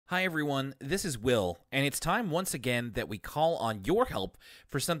Hi everyone, this is Will, and it's time once again that we call on your help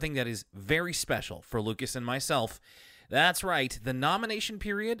for something that is very special for Lucas and myself. That's right, the nomination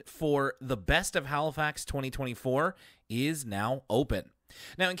period for the Best of Halifax 2024 is now open.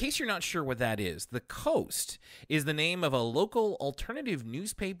 Now, in case you're not sure what that is, The Coast is the name of a local alternative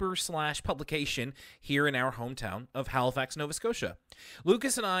newspaper/publication here in our hometown of Halifax, Nova Scotia.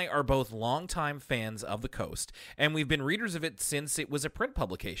 Lucas and I are both longtime fans of The Coast, and we've been readers of it since it was a print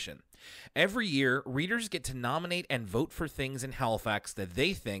publication. Every year, readers get to nominate and vote for things in Halifax that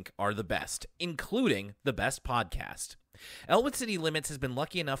they think are the best, including the best podcast. Elwood City Limits has been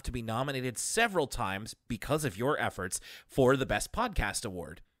lucky enough to be nominated several times because of your efforts for the Best Podcast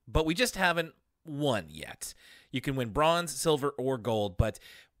Award, but we just haven't won yet. You can win bronze, silver, or gold, but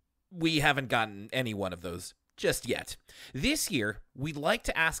we haven't gotten any one of those just yet. This year, we'd like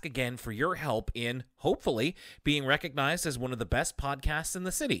to ask again for your help in, hopefully, being recognized as one of the best podcasts in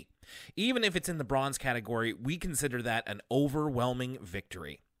the city. Even if it's in the bronze category, we consider that an overwhelming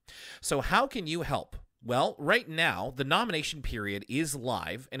victory. So how can you help? Well, right now, the nomination period is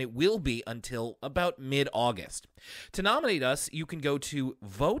live, and it will be until about mid-August. To nominate us, you can go to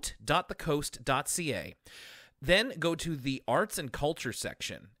vote.thecoast.ca. Then go to the Arts and Culture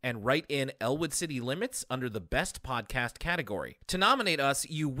section and write in Elwood City Limits under the Best Podcast category. To nominate us,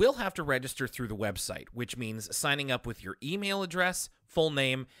 you will have to register through the website, which means signing up with your email address, full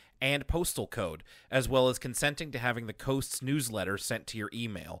name, and postal code, as well as consenting to having the Coast's newsletter sent to your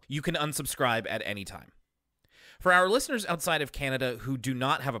email. You can unsubscribe at any time. For our listeners outside of Canada who do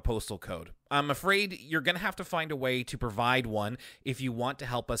not have a postal code, I'm afraid you're going to have to find a way to provide one if you want to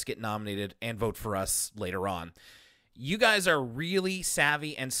help us get nominated and vote for us later on. You guys are really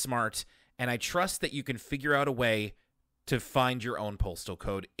savvy and smart, and I trust that you can figure out a way to find your own postal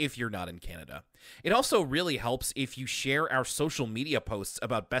code if you're not in Canada. It also really helps if you share our social media posts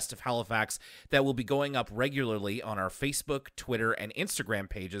about Best of Halifax that will be going up regularly on our Facebook, Twitter, and Instagram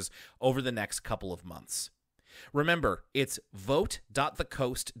pages over the next couple of months. Remember, it's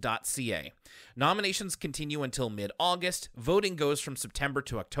vote.thecoast.ca. Nominations continue until mid-August. Voting goes from September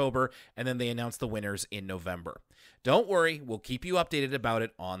to October, and then they announce the winners in November. Don't worry, we'll keep you updated about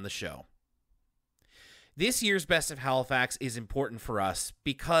it on the show. This year's Best of Halifax is important for us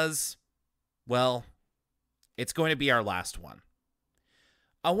because, well, it's going to be our last one.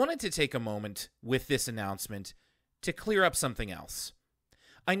 I wanted to take a moment with this announcement to clear up something else.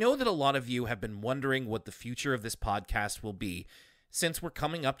 I know that a lot of you have been wondering what the future of this podcast will be, since we're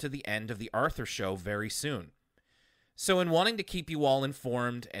coming up to the end of the Arthur Show very soon. So in wanting to keep you all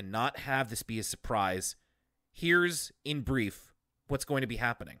informed and not have this be a surprise, here's, in brief, what's going to be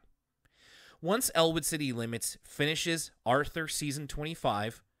happening. Once Elwood City Limits finishes Arthur Season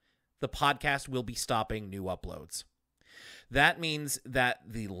 25, the podcast will be stopping new uploads. That means that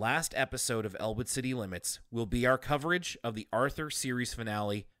the last episode of Elwood City Limits will be our coverage of the Arthur series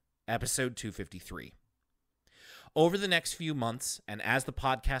finale, episode 253. Over the next few months, and as the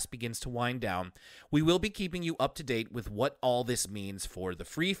podcast begins to wind down, we will be keeping you up to date with what all this means for the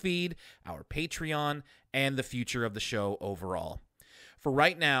free feed, our Patreon, and the future of the show overall. For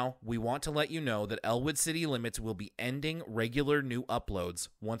right now, we want to let you know that Elwood City Limits will be ending regular new uploads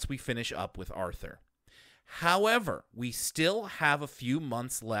once we finish up with Arthur. However, we still have a few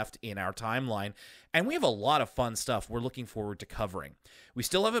months left in our timeline, and we have a lot of fun stuff we're looking forward to covering. We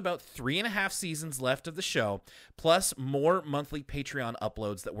still have about 3.5 seasons left of the show, plus more monthly Patreon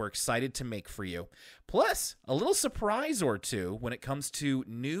uploads that we're excited to make for you. Plus, a little surprise or two when it comes to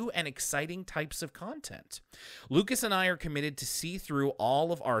new and exciting types of content. Lucas and I are committed to see through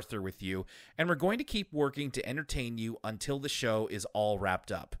all of Arthur with you, and we're going to keep working to entertain you until the show is all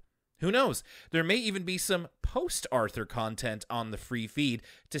wrapped up. Who knows? There may even be some post-Arthur content on the free feed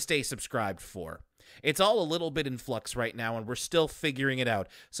to stay subscribed for. It's all a little bit in flux right now, and we're still figuring it out,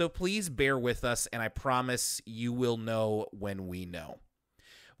 so please bear with us, and I promise you will know when we know.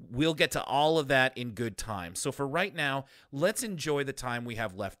 We'll get to all of that in good time, so for right now, let's enjoy the time we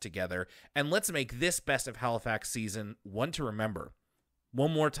have left together, and let's make this Best of Halifax season one to remember.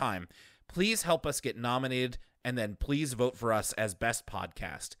 One more time, please help us get nominated, and then please vote for us as Best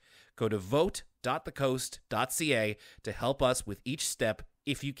Podcast. Go to vote.thecoast.ca to help us with each step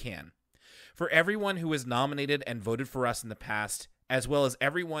if you can. For everyone who has nominated and voted for us in the past, as well as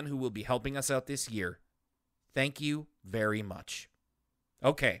everyone who will be helping us out this year, thank you very much.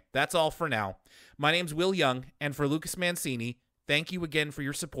 Okay, that's all for now. My name's Will Young, and for Lucas Mancini, thank you again for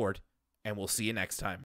your support, and we'll see you next time.